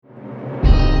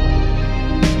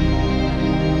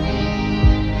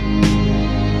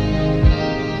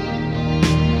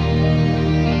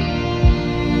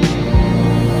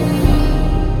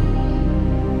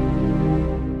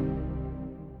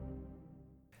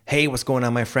Hey, what's going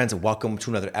on, my friends? And welcome to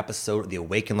another episode of the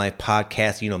Awaken Life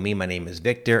podcast. You know me, my name is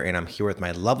Victor, and I'm here with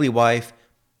my lovely wife,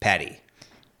 Patty.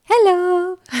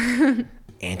 Hello. And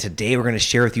today we're going to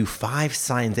share with you 5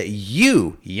 signs that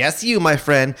you, yes, you, my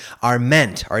friend,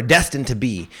 are destined to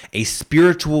be a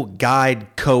spiritual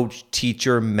guide, coach,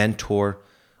 teacher, mentor,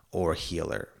 or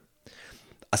healer.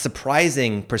 A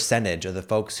surprising percentage of the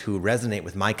folks who resonate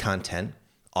with my content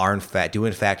do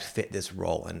in fact fit this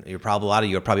role. And a lot of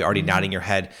you are probably already nodding your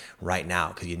head right now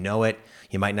because you know it.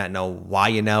 You might not know why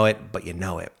you know it, but you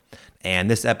know it.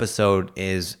 And this episode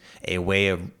is a way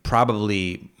of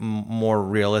probably more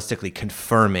realistically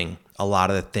confirming a lot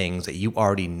of the things that you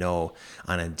already know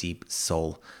on a deep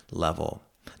soul level.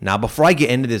 Now, before I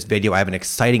get into this video, I have an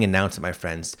exciting announcement, my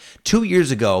friends. 2 years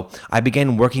ago, I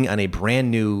began working on a brand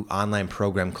new online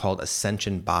program called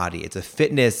Ascension Body. It's a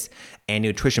fitness and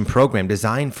nutrition program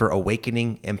designed for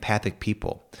awakening empathic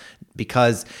people.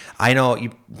 Because I know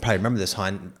you probably remember this,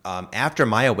 hon. After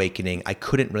my awakening, I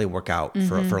couldn't really work out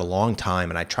for a long time,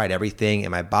 and I tried everything,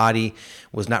 and my body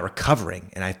was not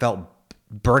recovering, and I felt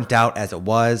burnt out as it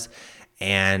was,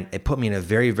 and it put me in a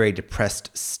very, very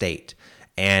depressed state.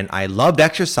 And I loved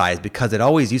exercise because it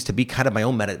always used to be kind of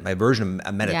my version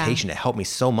of meditation. It helped me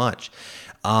so much.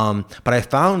 But I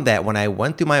found that when I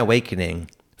went through my awakening,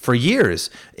 for years,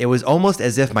 it was almost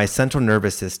as if my central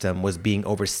nervous system was being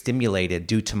overstimulated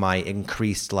due to my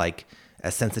increased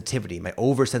sensitivity, my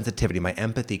oversensitivity, my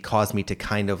empathy caused me to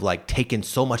kind of take in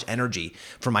so much energy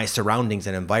from my surroundings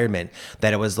and environment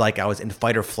that it was like I was in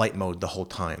fight or flight mode the whole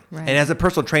time. Right. And as a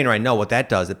personal trainer, I know what that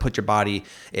does. It puts your body,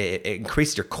 it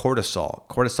increases your cortisol.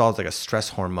 Cortisol is like a stress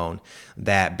hormone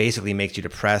that basically makes you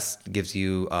depressed, gives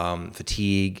you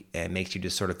fatigue, and makes you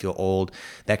just sort of feel old,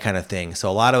 that kind of thing. So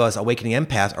a lot of us awakening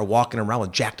empaths are walking around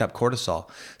with jacked up cortisol.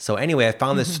 So anyway, I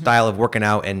found this style of working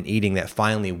out and eating that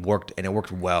finally worked, and it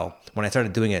worked well. When I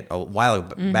started doing it a while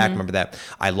back, remember that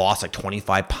I lost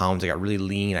 25 pounds. I got really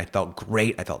lean. I felt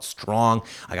great. I felt strong.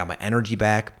 I got my energy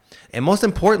back. And most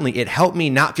importantly, it helped me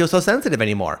not feel so sensitive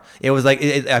anymore. It was I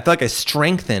felt like I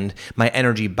strengthened my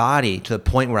energy body to the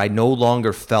point where I no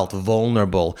longer felt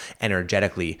vulnerable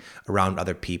energetically around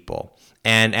other people.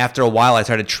 And after a while, I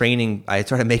started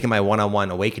making my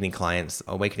one-on-one awakening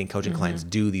coaching clients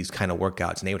do these kind of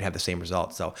workouts, and they would have the same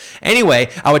results. So anyway,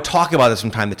 I would talk about this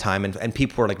from time to time, and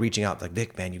people were reaching out,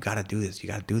 Vic, man, you got to do this. You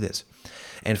got to do this.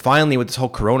 And finally, with this whole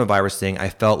coronavirus thing, I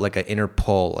felt like an inner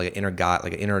pull, like an inner God,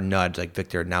 like an inner nudge,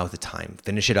 Victor, now's the time.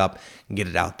 Finish it up and get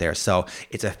it out there. So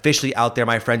it's officially out there,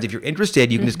 my friends. If you're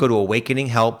interested, you can just go to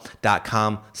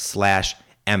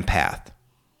awakeninghelp.com/empath.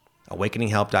 I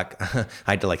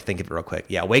had to think of it real quick.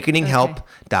 Yeah,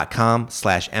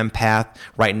 awakeninghelp.com/empath.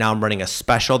 Right now I'm running a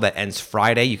special that ends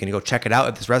Friday. You can go check it out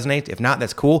if this resonates. If not,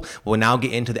 that's cool. We'll now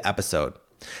get into the episode.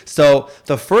 So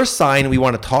the first sign we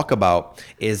want to talk about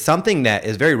is something that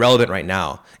is very relevant right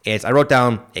now. I wrote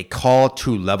down a call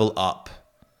to level up,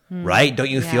 right? Don't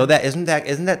you feel that? Isn't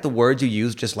that the words you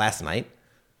used just last night?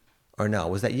 Or no,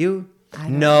 was that you?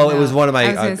 No, it was one of my,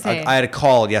 I had a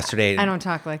call yesterday. I don't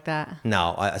talk like that.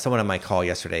 No, someone on my call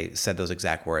yesterday said those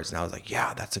exact words. And I was like,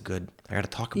 yeah, that's I got to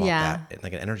talk about that.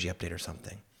 Like an energy update or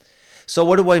something. So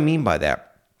what do I mean by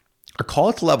that? A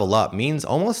call to level up means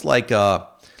almost like a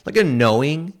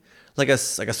knowing, like a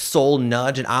soul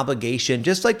nudge, an obligation,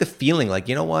 just like the feeling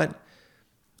you know what?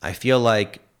 I feel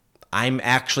like I'm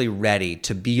actually ready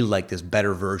to be like this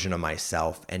better version of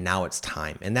myself, and now it's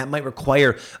time. And that might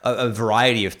require a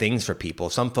variety of things for people.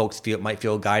 Some folks might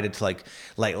feel guided to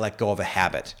let go of a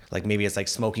habit. Maybe it's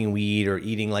smoking weed or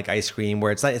eating ice cream,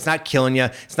 where it's not killing you.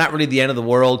 It's not really the end of the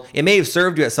world. It may have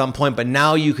served you at some point, but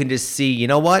now you can just see, you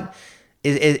know what?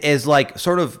 Is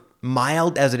sort of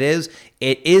mild as it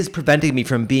is preventing me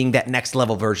from being that next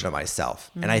level version of myself.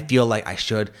 And I feel like I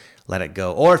should let it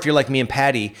go. Or if you're like me and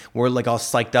Patty, we're all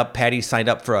psyched up. Patty signed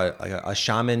up for a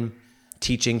shaman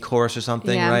teaching course or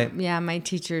something, right? Yeah, my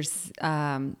teacher's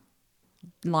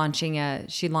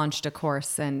she launched a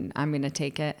course, and I'm going to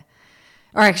take it.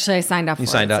 Or actually, I signed up for it.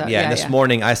 You signed up, yeah. And this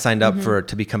morning, I signed up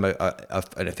to become an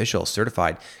official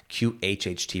certified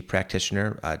QHHT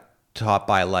practitioner, taught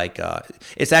by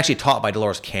it's actually taught by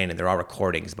Dolores Cannon. There are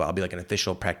recordings, but I'll be an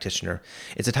official practitioner.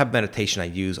 It's a type of meditation I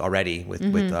use already with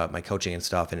my coaching and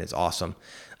stuff, and it's awesome.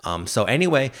 So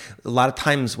anyway, a lot of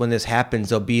times when this happens,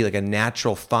 there'll be a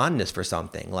natural fondness for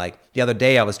something. The other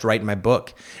day I was writing my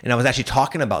book, and I was actually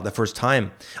talking about the first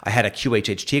time I had a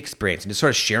QHHT experience, and just sort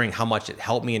of sharing how much it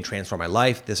helped me and transform my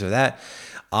life, this or that.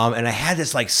 And I had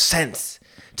this sense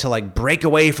to break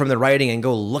away from the writing and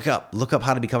go look up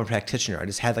how to become a practitioner. I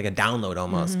just had a download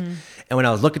almost. And when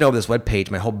I was looking over this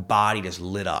webpage, my whole body just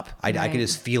lit up. I could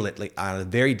just feel it like on a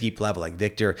very deep level. Like,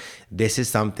 Victor, this is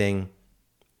something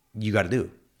you got to do.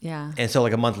 Yeah. And so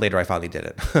like a month later, I finally did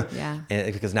it. Yeah.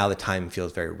 And because now the time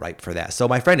feels very ripe for that. So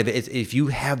my friend, if you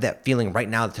have that feeling right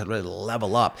now to really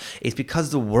level up, it's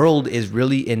because the world is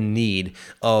really in need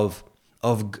of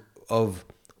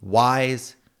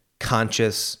wise,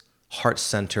 conscious,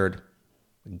 heart-centered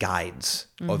guides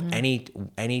of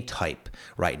any type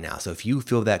right now. So if you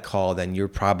feel that call, then you're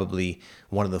probably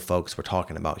one of the folks we're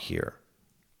talking about here.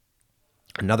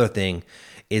 Another thing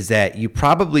is that you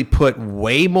probably put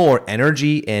way more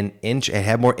energy and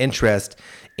have more interest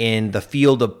in the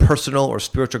field of personal or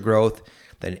spiritual growth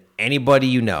than anybody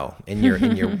you know in your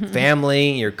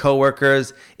family, your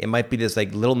coworkers. It might be this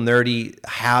like little nerdy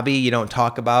hobby you don't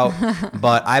talk about,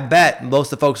 but I bet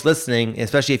most of the folks listening,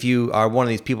 especially if you are one of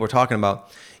these people we're talking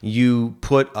about, you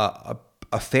put a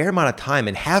fair amount of time,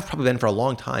 and have probably been for a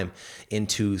long time,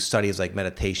 into studies like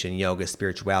meditation, yoga,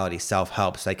 spirituality,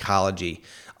 self-help, psychology.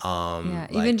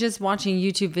 Even just watching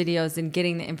YouTube videos and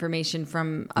getting the information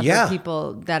from other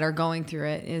people that are going through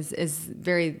it is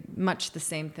very much the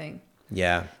same thing.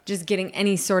 Yeah. Just getting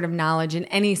any sort of knowledge in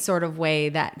any sort of way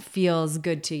that feels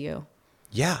good to you.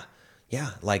 Yeah.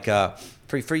 Yeah. Like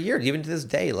for years, even to this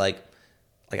day,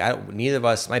 neither of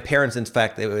us, my parents, in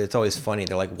fact, it's always funny.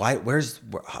 They're like,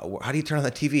 how do you turn on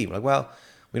the TV? We're like, well,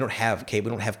 we don't have cable.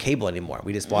 We don't have cable anymore.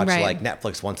 We just watch like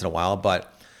Netflix once in a while.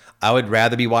 But I would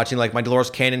rather be watching like my Dolores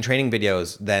Cannon training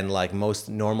videos than like most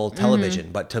normal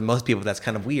television. But to most people, that's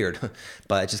kind of weird.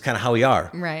 But it's just kind of how we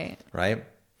are. Right. Right.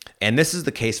 And this is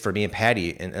the case for me and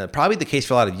Patty, and probably the case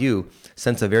for a lot of you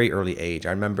since a very early age. I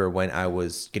remember when I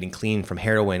was getting clean from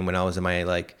heroin when I was in my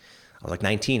I was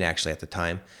 19 actually at the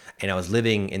time, and I was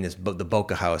living in the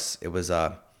Boca house. It was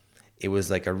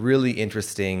like a really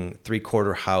interesting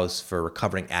 3-quarter house for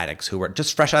recovering addicts who were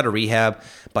just fresh out of rehab,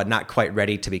 but not quite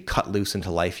ready to be cut loose into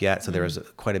life yet. So there was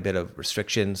quite a bit of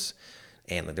restrictions,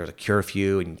 and there was a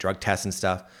curfew and drug tests and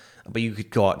stuff. But you could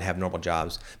go out and have normal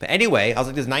jobs. But anyway, I was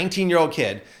like this 19-year-old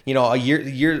kid, a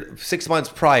year, 6 months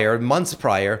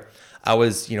prior, I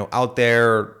was, out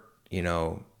there,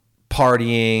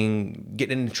 partying,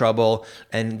 getting into trouble.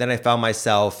 And then I found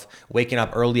myself waking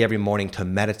up early every morning to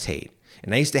meditate.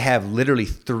 And I used to have literally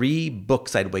 3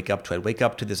 books I'd wake up to. I'd wake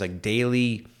up to this like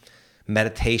daily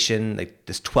meditation, like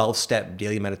this 12-step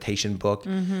daily meditation book.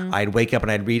 I'd wake up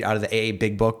and I'd read out of the AA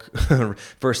Big Book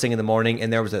first thing in the morning,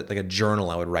 and there was a journal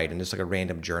I would write, and just like a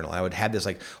random journal. I would have this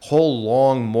like whole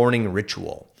long morning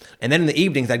ritual. And then in the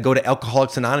evenings, I'd go to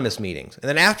Alcoholics Anonymous meetings. And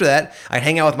then after that, I'd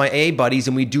hang out with my AA buddies,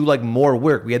 and we'd do like more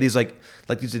work. We had these like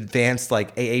these advanced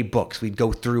like AA books we'd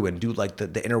go through and do like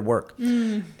the inner work.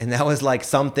 And that was like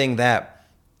something that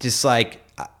just like,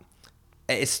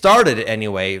 it started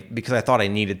anyway because I thought I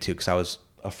needed to, because I was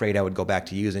afraid I would go back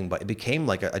to using, but it became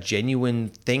like a genuine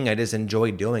thing I just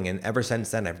enjoyed doing. And ever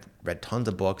since then, I've read tons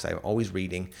of books. I'm always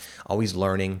reading, always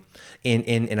learning.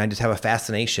 And I just have a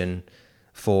fascination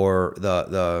for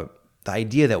the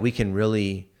idea that we can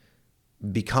really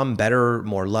become better,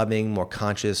 more loving, more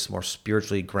conscious, more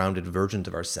spiritually grounded versions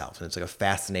of ourselves. And it's like a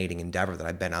fascinating endeavor that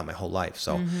I've been on my whole life.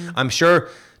 So I'm sure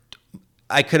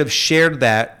I could have shared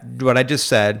that, what I just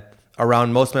said,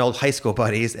 around most of my old high school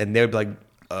buddies, and they would be like,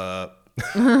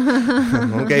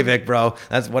 okay, Vic, bro,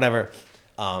 that's whatever.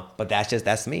 But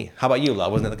that's me. How about you,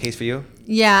 Love? Wasn't that the case for you?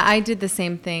 Yeah, I did the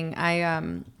same thing.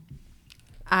 I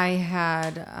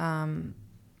had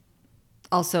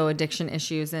also addiction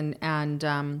issues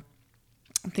and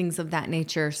things of that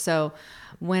nature. So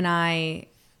when I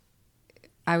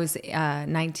was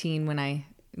 19 when I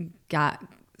got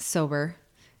sober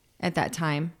at that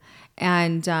time,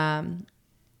 and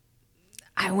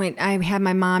I had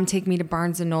my mom take me to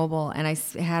Barnes and Noble, and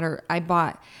I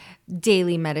bought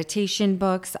daily meditation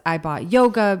books. I bought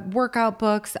yoga workout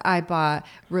books. I bought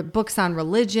books on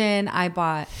religion. I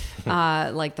bought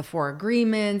like the 4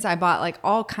 Agreements. I bought like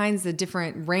all kinds of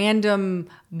different random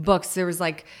books. There was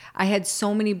like, I had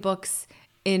so many books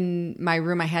in my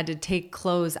room. I had to take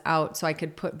clothes out so I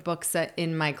could put books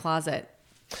in my closet.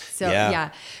 So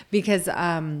yeah because,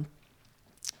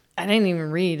 I didn't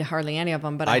even read hardly any of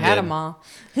them, but I had them all.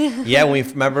 Yeah,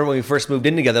 when we first moved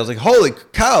in together, I was like, "Holy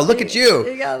cow, look at you!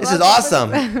 This is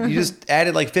awesome! You just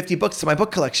added like 50 books to my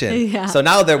book collection." Yeah. So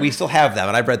now we still have them,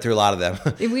 and I've read through a lot of them.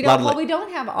 We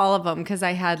don't have all of them because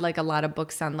I had like a lot of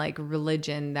books on like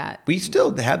religion that we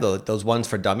still have those ones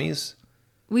for dummies.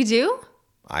 We do.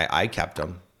 I kept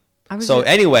them.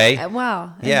 Anyway.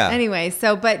 Yeah. Anyway,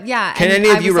 but yeah. Can any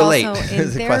of you relate? Also in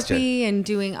therapy and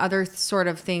doing other sort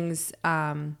of things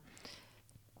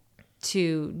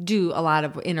to do a lot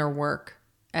of inner work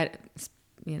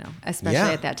especially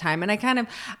Yeah. at that time. And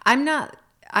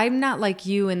I'm not like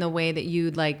you in the way that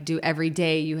you like do every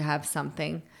day you have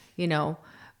something,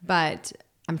 but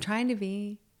I'm trying to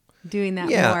be doing that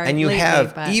Yeah, more and you lately,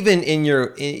 have but even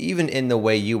in the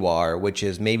way you are, which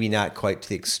is maybe not quite to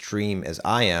the extreme as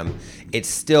I am, it's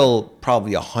still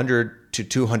probably 100 to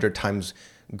 200 times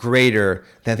greater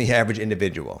than the average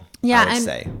individual. yeah, I would and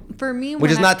say, for me,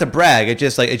 which is not to brag. It's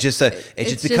just because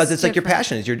It's it's just like your different.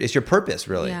 passion. It's your purpose,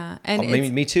 really. Yeah, and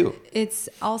maybe me too. It's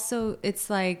also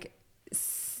like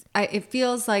it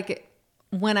feels like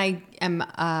when I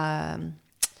am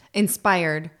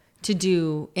inspired to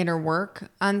do inner work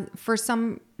for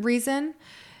some reason,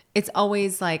 it's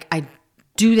always like I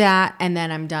do that and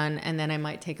then I'm done, and then I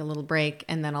might take a little break,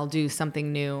 and then I'll do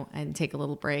something new and take a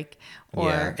little break.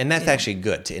 Or And that's actually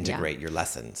good to integrate your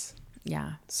lessons.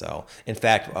 yeah. So, in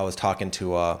fact, I was talking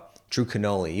to Drew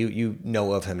Canoli. You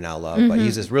know of him now, Love, but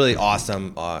he's this really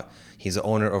awesome. He's the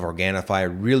owner of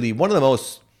Organifi. Really, one of the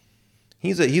most.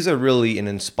 He's a really an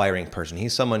inspiring person.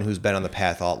 He's someone who's been on the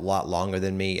path a lot longer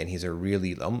than me, and he's a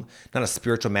really not a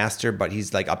spiritual master, but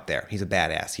he's like up there. He's a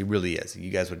badass. He really is.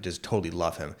 You guys would just totally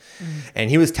love him.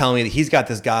 And he was telling me that he's got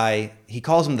this guy. He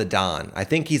calls him the Don. I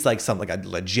think he's like like a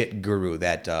legit guru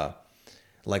that.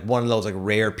 Like one of those like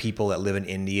rare people that live in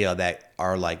India that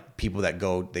are like people that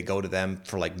go to them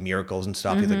for like miracles and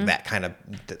stuff. He's like that kind of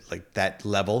like that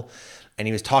level. And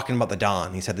he was talking about the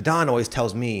Don. He said, the Don always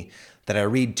tells me that I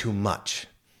read too much.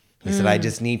 He said, I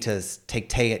just need to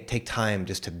take time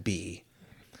just to be.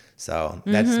 So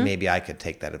that's maybe I could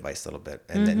take that advice a little bit.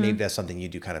 And then maybe that's something you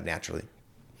do kind of naturally.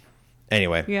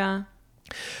 Anyway. Yeah.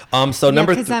 So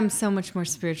number because I'm so much more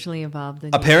spiritually evolved than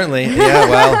apparently. Yeah,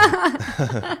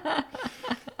 well.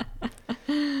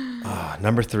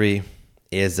 Number 3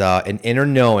 is an inner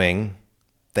knowing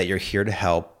that you're here to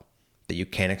help, that you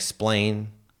can't explain.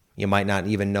 You might not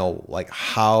even know like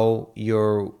how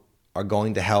you are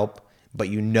going to help, but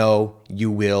you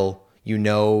will.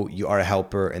 You are a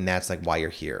helper, and that's like why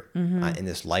you're here in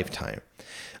this lifetime.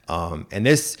 And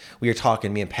this, we were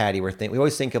talking, me and Patty, we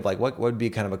always think of like what would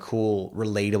be kind of a cool,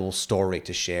 relatable story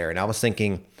to share. And I was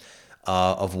thinking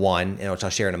of one, which I'll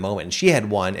share in a moment. And she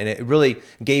had one, and it really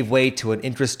gave way to an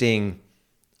interesting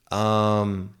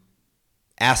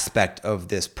aspect of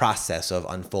this process of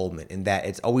unfoldment, in that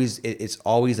it's always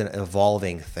an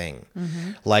evolving thing.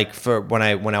 Like for when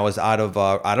I was out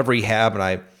of rehab, and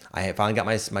I had finally got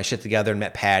my shit together and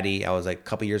met Patty. I was like a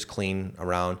couple years clean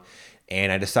around,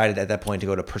 and I decided at that point to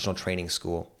go to personal training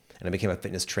school, and I became a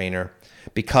fitness trainer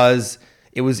because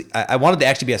I wanted to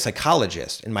actually be a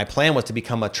psychologist, and my plan was to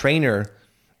become a trainer,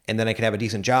 and then I could have a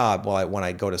decent job when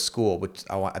I go to school, which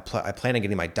I plan on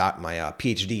getting my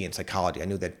PhD in psychology. I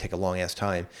knew that'd take a long ass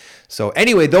time. So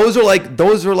anyway, that was like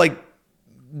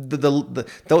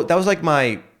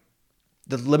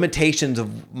the limitations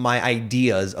of my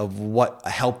ideas of what a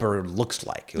helper looks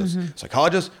like. It was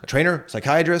psychologist, a trainer,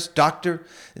 psychiatrist, doctor.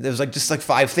 There was just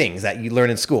 5 things that you learn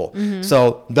in school.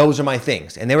 So those are my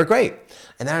things, and they were great.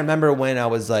 And then I remember when I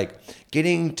was like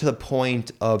getting to the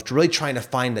point of really trying to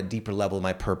find that deeper level of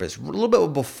my purpose, a little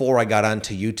bit before I got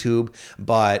onto YouTube,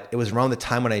 but it was around the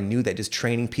time when I knew that just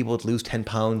training people to lose 10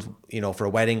 pounds, for a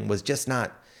wedding was just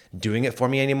not doing it for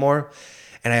me anymore.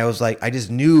 And I was like, I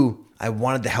just knew I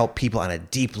wanted to help people on a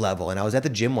deep level. And I was at the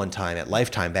gym one time at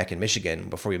Lifetime back in Michigan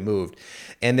before we moved.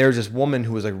 And there was this woman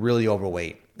who was like really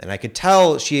overweight. And I could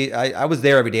tell I was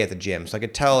there every day at the gym. So I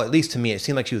could tell, at least to me, it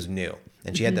seemed like she was new.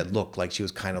 And she had that look like she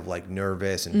was kind of like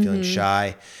nervous and feeling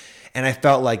shy. And I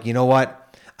felt like, you know what?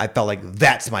 I felt like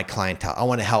that's my clientele. I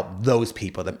want to help those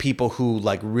people, the people who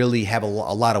like really have a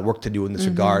lot of work to do in this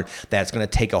regard. That's going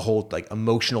to take a whole like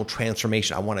emotional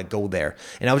transformation. I want to go there.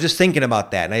 And I was just thinking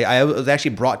about that. And I was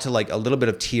actually brought to like a little bit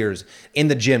of tears in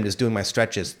the gym, just doing my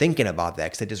stretches, thinking about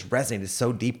that, because it just resonated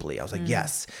so deeply. I was like,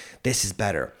 yes, this is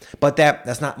better. But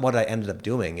that's not what I ended up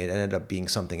doing. It ended up being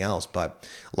something else. But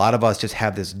a lot of us just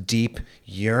have this deep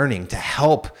yearning to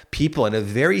help people in a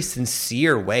very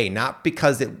sincere way, not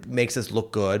because it makes us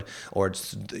look good or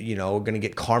it's going to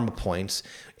get karma points.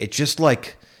 It's just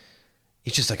like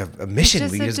a mission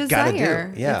we just got to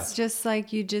do. Yeah. It's just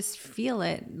like you just feel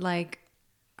it. Like,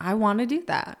 I want to do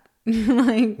that.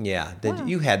 Like, yeah.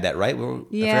 You had that, right? I forgot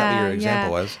what your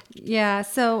example was. Yeah.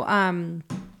 So,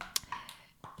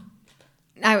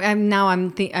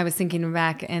 I was thinking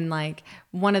back, and like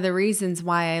one of the reasons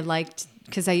why I liked,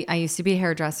 because I used to be a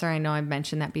hairdresser. I know I've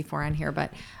mentioned that before on here,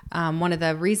 but one of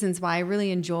the reasons why I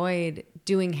really enjoyed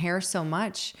doing hair so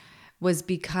much was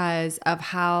because of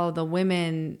how the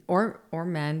women or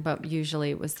men, but usually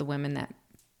it was the women that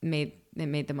made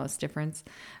the most difference.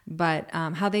 But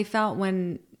how they felt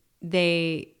when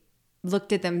they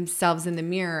looked at themselves in the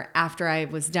mirror after I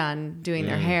was done doing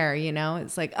their hair, you know,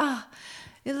 it's like, oh,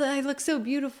 I look so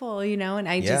beautiful, you know, and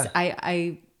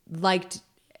I liked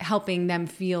helping them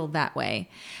feel that way.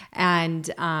 And,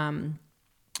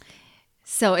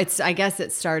 so I guess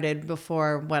it started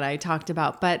before what I talked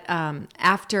about, but,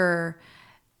 after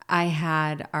I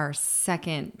had our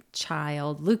second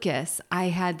child, Lucas, I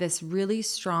had this really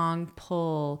strong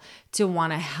pull to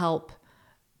want to help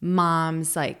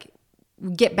moms like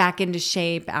get back into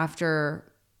shape after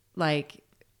like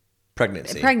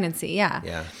pregnancy. Yeah.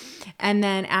 Yeah. And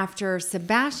then after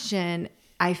Sebastian,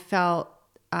 I felt,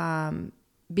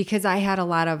 because I had a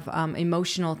lot of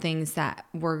emotional things that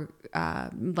were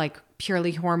like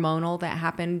purely hormonal that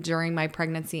happened during my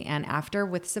pregnancy and after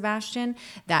with Sebastian,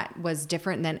 that was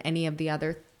different than any of the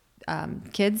other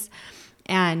kids.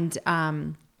 And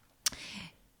then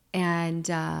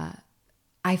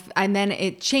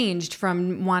it changed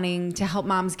from wanting to help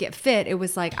moms get fit. It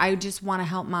was like, I just want to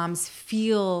help moms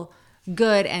feel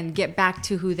good and get back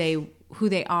to who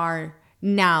they are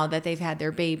now that they've had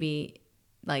their baby.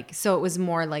 Like, so it was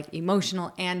more like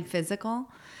emotional and physical.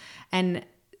 And,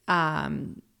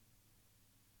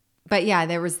 but yeah,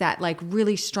 there was that like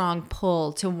really strong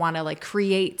pull to want to like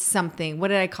create something. What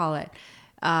did I call it?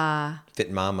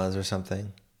 Fit Mamas or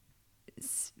something.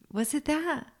 Was it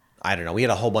that? I don't know. We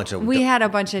had a whole bunch of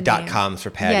 .coms for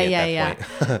Patty at that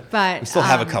point. But we still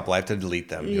have a couple. I have to delete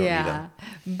them. You don't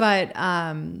need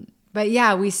them. But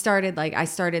yeah, I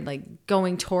started like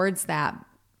going towards that.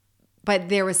 But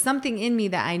there was something in me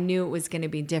that I knew it was going to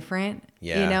be different.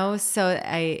 Yeah. You know, so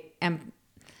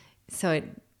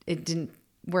it didn't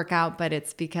work out, but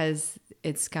it's because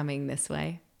it's coming this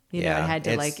way. You know, it had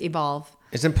to like evolve.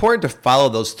 It's important to follow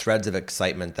those threads of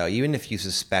excitement, though, even if you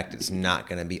suspect it's not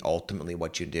going to be ultimately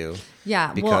what you do.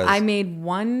 Yeah. Well, I made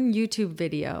one YouTube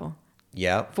video.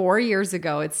 Yep. 4 years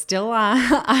ago. It's still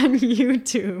on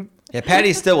YouTube. Yeah,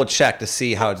 Patty still will check to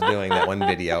see how it's doing, that one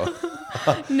video.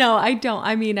 No, I don't.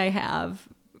 I mean, I have.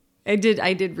 I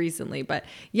did recently, but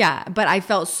yeah, but I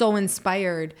felt so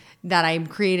inspired that I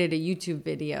created a YouTube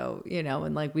video, you know,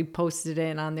 and like we posted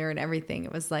it on there and everything.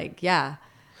 It was like, yeah.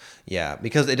 Yeah,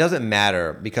 because it doesn't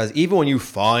matter, because even when you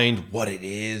find what it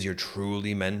is you're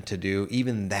truly meant to do,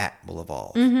 even that will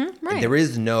evolve. Mm-hmm, right. And there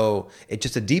is it's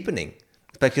just a deepening.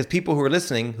 Because people who are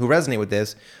listening, who resonate with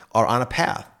this, are on a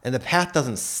path. And the path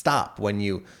doesn't stop when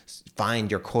you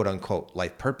find your quote unquote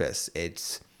life purpose.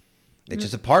 It's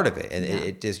just a part of it. And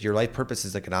it is, your life purpose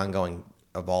is like an ongoing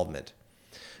evolvement.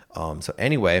 So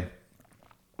anyway,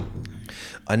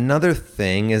 another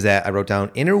thing is that I wrote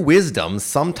down, inner wisdom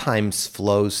sometimes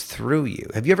flows through you.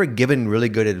 Have you ever given really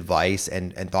good advice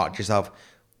and thought to yourself,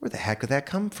 where the heck did that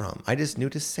come from? I just knew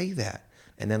to say that.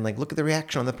 And then like, look at the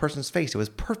reaction on the person's face. It was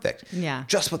perfect. Yeah.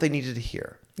 Just what they needed to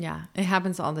hear. Yeah. It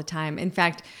happens all the time. In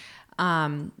fact,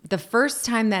 the first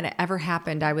time that it ever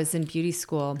happened, I was in beauty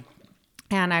school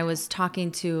and I was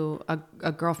talking to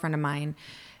a girlfriend of mine,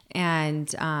 and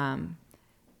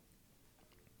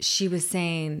she was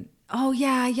saying, oh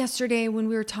yeah, yesterday when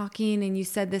we were talking and you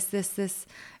said this,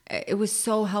 it was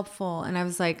so helpful. And I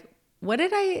was like,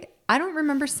 I don't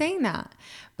remember saying that,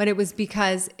 but it was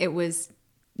because it was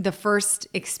the first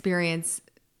experience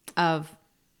of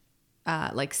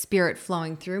like spirit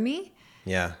flowing through me.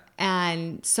 Yeah.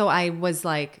 And so I was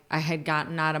like, I had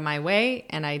gotten out of my way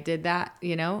and I did that,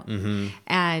 you know? Mm-hmm.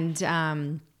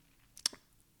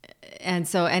 And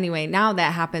so anyway, now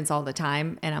that happens all the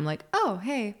time. And I'm like, oh,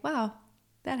 hey, wow,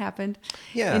 that happened.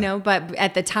 Yeah. You know, but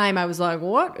at the time I was like,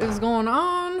 what is going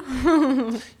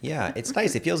on? Yeah. It's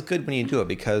nice. It feels good when you do it,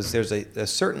 because there's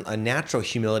a natural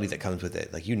humility that comes with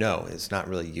it. Like, you know, it's not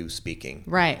really you speaking.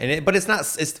 Right. But it's not,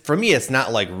 for me, it's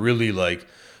not like really like,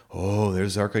 oh,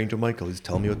 there's Archangel Michael, he's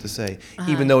telling me what to say.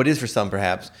 Even though it is for some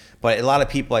perhaps. But a lot of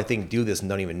people, I think, do this and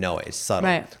don't even know it. It's subtle.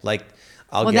 Right. Like,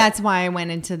 that's why I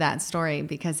went into that story,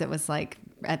 because it was like,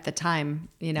 at the time,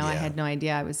 you know, I Yeah. had no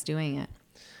idea I was doing it.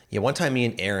 Yeah, one time me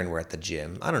and Aaron were at the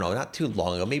gym. I don't know, not too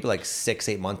long ago, maybe like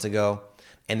 6-8 months ago.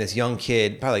 And this young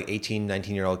kid, probably like 18,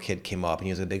 19-year-old kid, came up and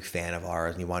he was a big fan of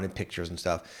ours and he wanted pictures and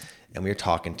stuff. And we were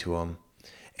talking to him.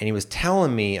 And he was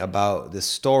telling me about this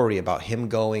story about him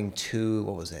going to,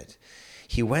 what was it?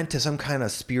 He went to some kind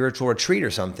of spiritual retreat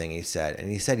or something, he said. And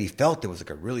he said he felt there was like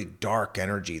a really dark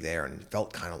energy there and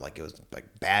felt kind of like it was like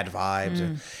bad vibes.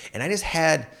 And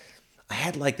I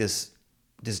had like this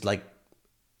like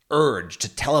urge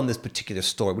to tell him this particular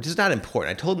story, which is not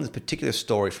important. I told him this particular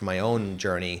story from my own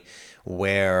journey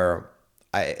where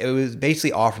it was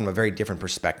basically offering him a very different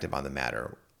perspective on the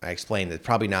matter. I explained it's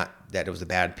probably not that it was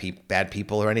bad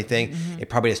people or anything. It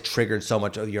probably just triggered so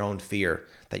much of your own fear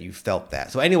that you felt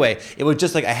that. So anyway, it was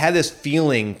just like I had this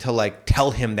feeling to like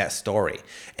tell him that story.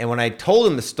 And when I told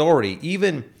him the story,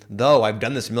 even though I've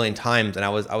done this a million times, and I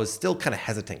was still kind of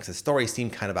hesitant because the story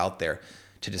seemed kind of out there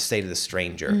to just say to the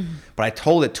stranger. But I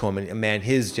told it to him, and man,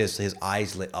 his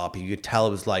eyes lit up. You could tell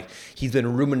it was like he's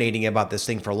been ruminating about this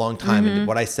thing for a long time. And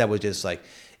what I said was just like,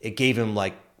 it gave him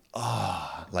like,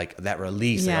 like that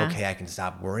release. Yeah. Like, okay, I can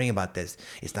stop worrying about this.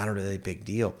 It's not a really big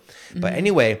deal. But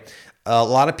anyway, a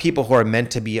lot of people who are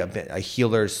meant to be a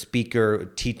healer, speaker,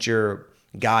 teacher,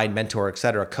 guide, mentor,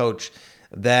 etc., coach,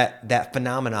 that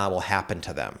phenomena will happen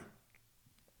to them.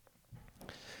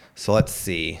 So let's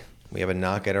see. We have a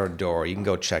knock at our door. You can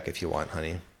go check if you want,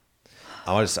 honey.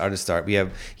 I'll just start. We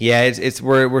have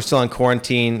we're still in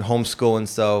quarantine, homeschooling,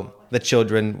 so the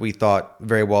children we thought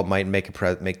very well might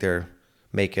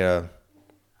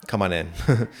come on in.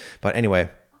 But anyway,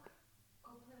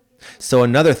 so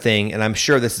another thing, and I'm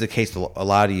sure this is the case for a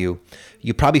lot of you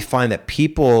probably find that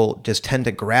people just tend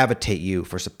to gravitate you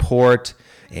for support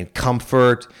and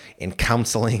comfort and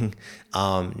counseling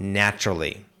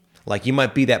naturally. Like you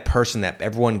might be that person that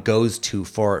everyone goes to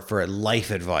for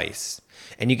life advice.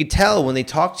 And you can tell when they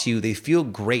talk to you, they feel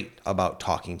great about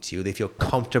talking to you. They feel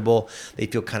comfortable. They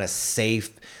feel kind of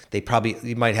safe.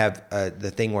 You might have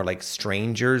the thing where like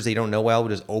strangers they don't know well will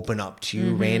just open up to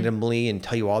you randomly and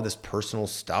tell you all this personal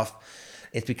stuff.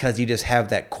 It's because you just have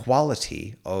that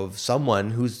quality of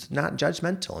someone who's not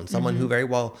judgmental and someone who very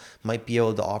well might be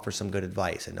able to offer some good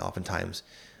advice. And oftentimes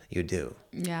you do.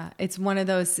 Yeah, it's one of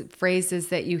those phrases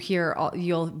that you hear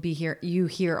you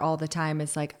hear all the time.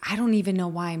 It's like, I don't even know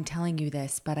why I'm telling you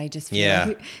this, but I just feel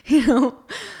like, you know.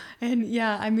 And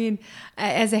yeah, I mean,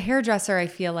 as a hairdresser, I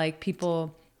feel like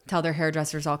people tell their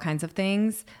hairdressers all kinds of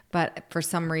things, but for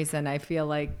some reason I feel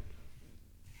like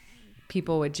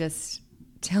people would just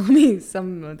tell me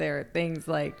some of their things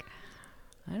like,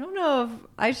 I don't know if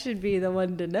I should be the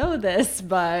one to know this,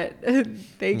 but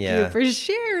thank you for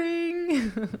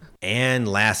sharing. And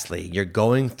lastly, you're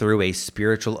going through a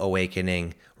spiritual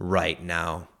awakening right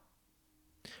now.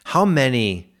 How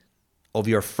many of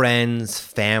your friends,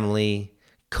 family,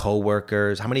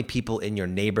 coworkers, how many people in your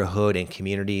neighborhood and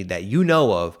community that you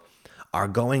know of are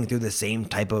going through the same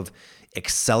type of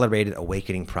accelerated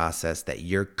awakening process that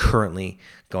you're currently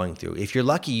going through? If you're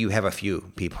lucky, you have a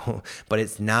few people, but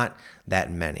it's not that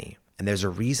many. And there's a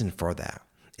reason for that.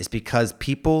 It's because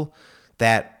people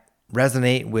that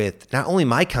resonate with not only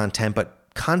my content, but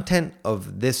content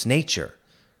of this nature,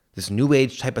 this new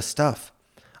age type of stuff,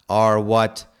 are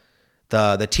what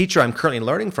the teacher I'm currently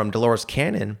learning from, Dolores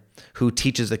Cannon, who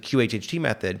teaches the QHHT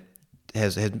method,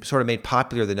 has sort of made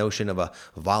popular the notion of a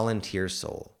volunteer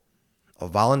soul. A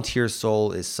volunteer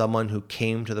soul is someone who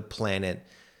came to the planet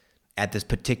at this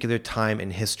particular time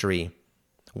in history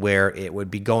where it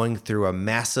would be going through a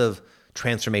massive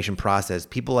transformation process.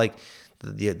 People like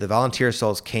the volunteer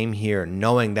souls came here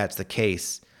knowing that's the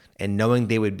case and knowing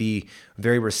they would be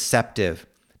very receptive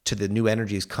to the new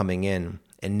energies coming in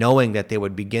and knowing that they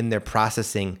would begin their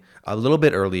processing a little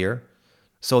bit earlier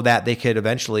so that they could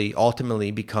eventually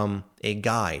ultimately become a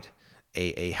guide,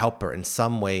 a helper in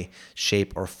some way,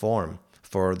 shape, or form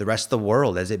for the rest of the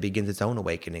world as it begins its own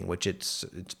awakening, which it's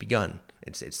begun.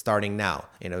 It's starting now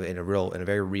in a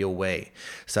very real way.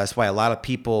 So that's why a lot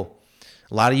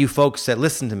of you folks that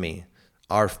listen to me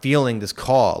are feeling this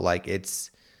call. Like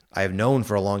I've known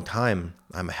for a long time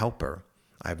I'm a helper.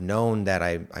 I've known that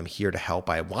I'm here to help.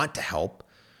 I want to help.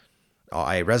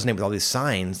 I resonate with all these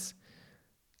signs,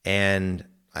 and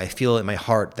I feel in my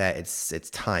heart that it's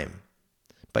time.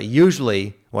 But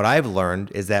usually, what I've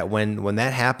learned is that when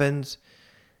that happens,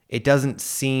 it doesn't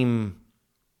seem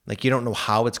like you don't know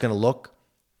how it's going to look,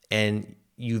 and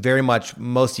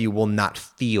most of you will not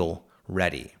feel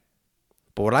ready.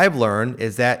 But what I've learned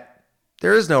is that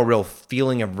there is no real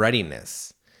feeling of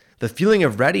readiness. The feeling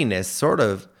of readiness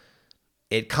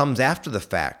it comes after the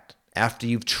fact, after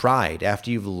you've tried, after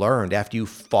you've learned, after you've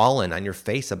fallen on your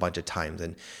face a bunch of times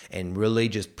and really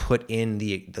just put in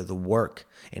the work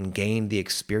and gain the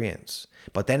experience.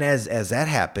 But then as that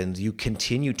happens, you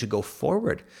continue to go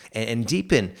forward and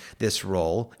deepen this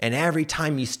role. And every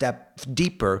time you step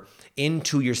deeper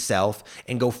into yourself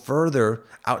and go further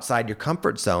outside your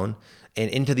comfort zone and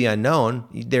into the unknown,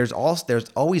 there's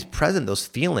always present those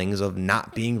feelings of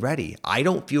not being ready. I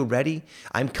don't feel ready.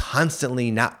 I'm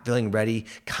constantly not feeling ready,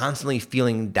 constantly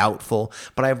feeling doubtful.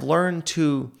 But I've learned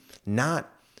to not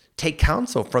take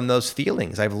counsel from those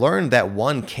feelings. I've learned that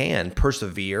one can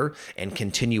persevere and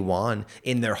continue on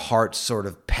in their heart's sort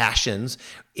of passions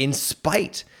in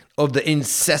spite of the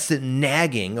incessant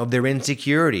nagging of their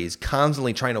insecurities,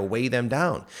 constantly trying to weigh them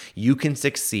down. You can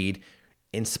succeed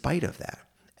in spite of that.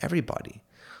 Everybody.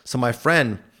 So my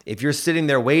friend, if you're sitting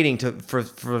there waiting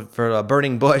for a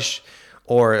burning bush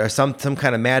or some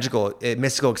kind of magical,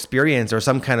 mystical experience or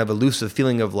some kind of elusive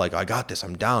feeling of like, I got this,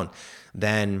 I'm down,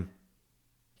 then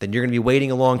you're going to be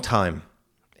waiting a long time.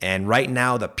 And right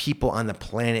now, the people on the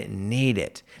planet need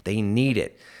it. They need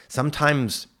it.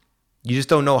 Sometimes you just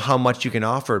don't know how much you can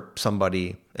offer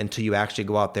somebody until you actually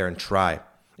go out there and try.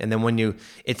 And then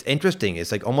it's interesting.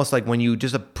 It's like almost like when you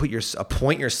just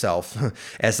appoint yourself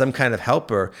as some kind of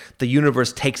helper, the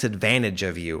universe takes advantage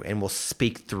of you and will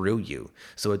speak through you.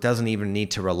 So it doesn't even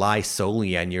need to rely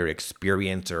solely on your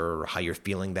experience or how you're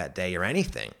feeling that day or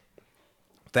anything.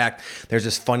 In fact, there's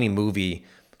this funny movie.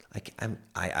 Like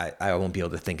I won't be able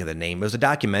to think of the name. It was a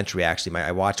documentary actually.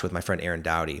 I watched with my friend Aaron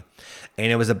Dowdy,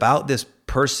 and it was about this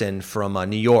person from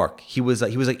New York. He was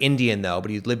like Indian though,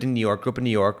 but he lived in New York, grew up in New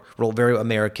York, very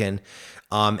American.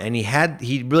 And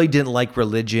he really didn't like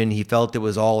religion. He felt it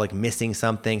was all like missing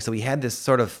something. So he had this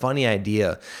sort of funny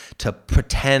idea to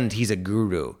pretend he's a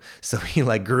guru. So he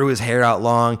like grew his hair out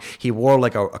long. He wore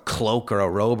like a cloak or a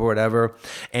robe or whatever.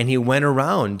 And he went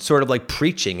around sort of like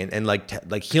preaching and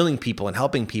like healing people and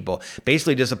helping people,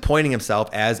 basically just appointing himself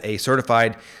as a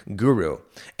certified guru.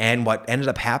 And what ended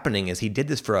up happening is he did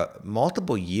this for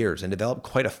multiple years and developed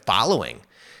quite a following.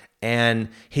 And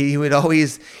he would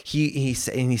always, he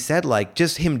said like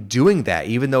just him doing that,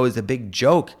 even though it was a big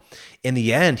joke, in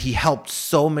the end, he helped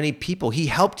so many people. He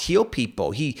helped heal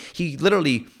people. He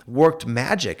literally worked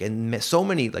magic in so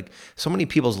many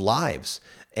people's lives.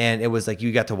 And it was like,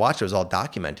 you got to watch, it was all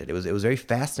documented. It was very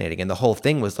fascinating. And the whole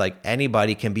thing was like,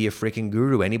 anybody can be a freaking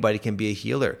guru. Anybody can be a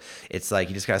healer. It's like,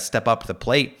 you just got to step up to the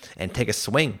plate and take a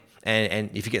swing. And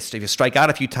if you strike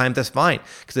out a few times, that's fine.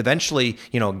 Because eventually,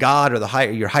 God or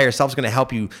your higher self is going to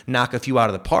help you knock a few out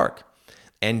of the park.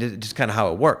 And it's just kind of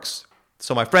how it works.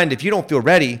 So my friend, if you don't feel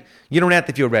ready, you don't have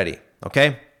to feel ready.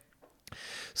 Okay?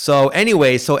 So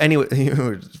anyway,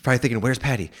 you're probably thinking, where's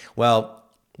Patty? Well,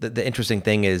 the interesting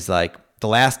thing is like the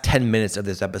last 10 minutes of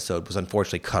this episode was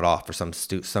unfortunately cut off for some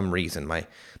reason.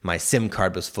 My SIM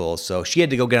card was full, so she had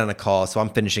to go get on a call. So I'm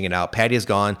finishing it out. Patty is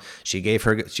gone. She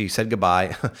said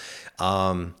goodbye.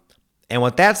 And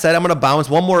with that said, I'm going to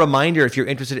bounce. One more reminder: if you're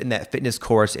interested in that fitness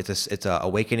course, it's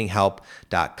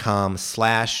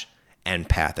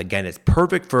awakeninghelp.com/empath. Again, it's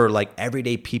perfect for like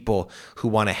everyday people who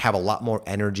want to have a lot more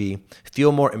energy,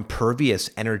 feel more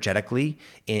impervious energetically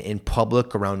in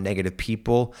public around negative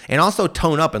people, and also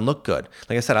tone up and look good.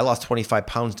 Like I said, I lost 25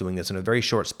 pounds doing this in a very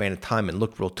short span of time and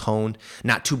looked real toned,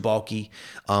 not too bulky.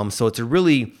 So it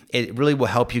really will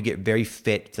help you get very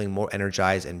fit, feeling more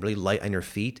energized and really light on your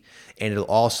feet. And it'll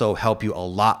also help you a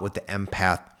lot with the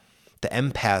empath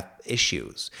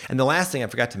issues. And the last thing I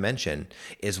forgot to mention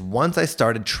is once I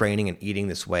started training and eating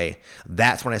this way,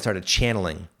 that's when I started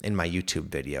channeling in my YouTube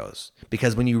videos.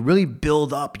 Because when you really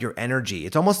build up your energy,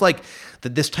 it's almost like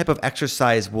this type of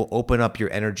exercise will open up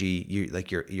your energy,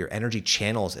 your energy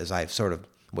channels, as I've sort of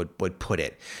would put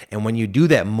it. And when you do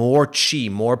that, more chi,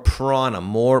 more prana,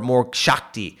 more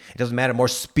shakti, it doesn't matter, more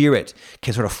spirit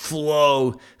can sort of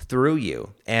flow through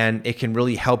you, and it can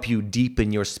really help you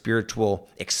deepen your spiritual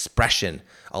expression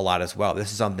a lot as well.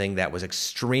 This is something that was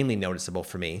extremely noticeable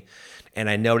for me, and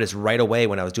I noticed right away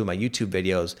when I was doing my YouTube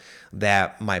videos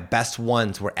that my best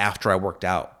ones were after I worked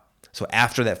out. So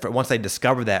after that, once I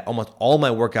discovered that, almost all my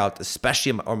workouts,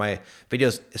 especially my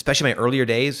videos, especially my earlier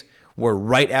days, were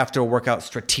right after a workout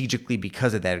strategically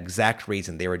because of that exact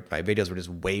reason. My videos were just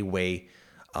way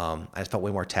I just felt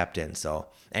way more tapped in. So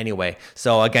anyway,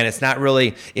 so again, it's not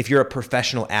really, if you're a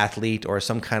professional athlete or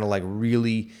some kind of like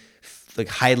really like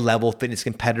high level fitness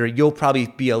competitor, you'll probably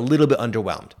be a little bit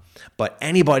underwhelmed. But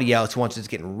anybody else who wants to just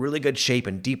get in really good shape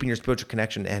and deepen your spiritual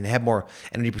connection and have more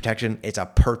energy protection, it's a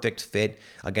perfect fit.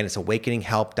 Again, it's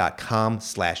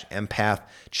awakeninghelp.com/empath.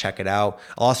 Check it out.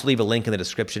 I'll also leave a link in the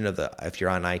description if you're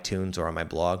on iTunes or on my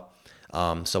blog.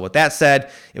 So with that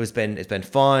said, it's been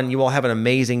fun. You all have an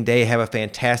amazing day. Have a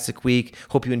fantastic week.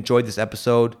 Hope you enjoyed this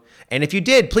episode. And if you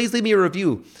did, please leave me a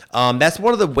review. That's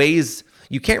one of the ways.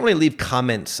 You can't really leave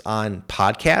comments on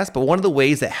podcasts, but one of the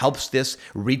ways that helps this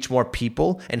reach more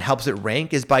people and helps it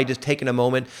rank is by just taking a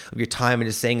moment of your time and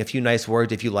just saying a few nice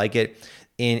words if you like it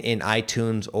in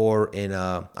iTunes or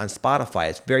on Spotify.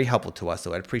 It's very helpful to us,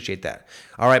 so I'd appreciate that.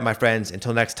 All right, my friends,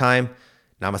 until next time,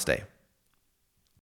 namaste.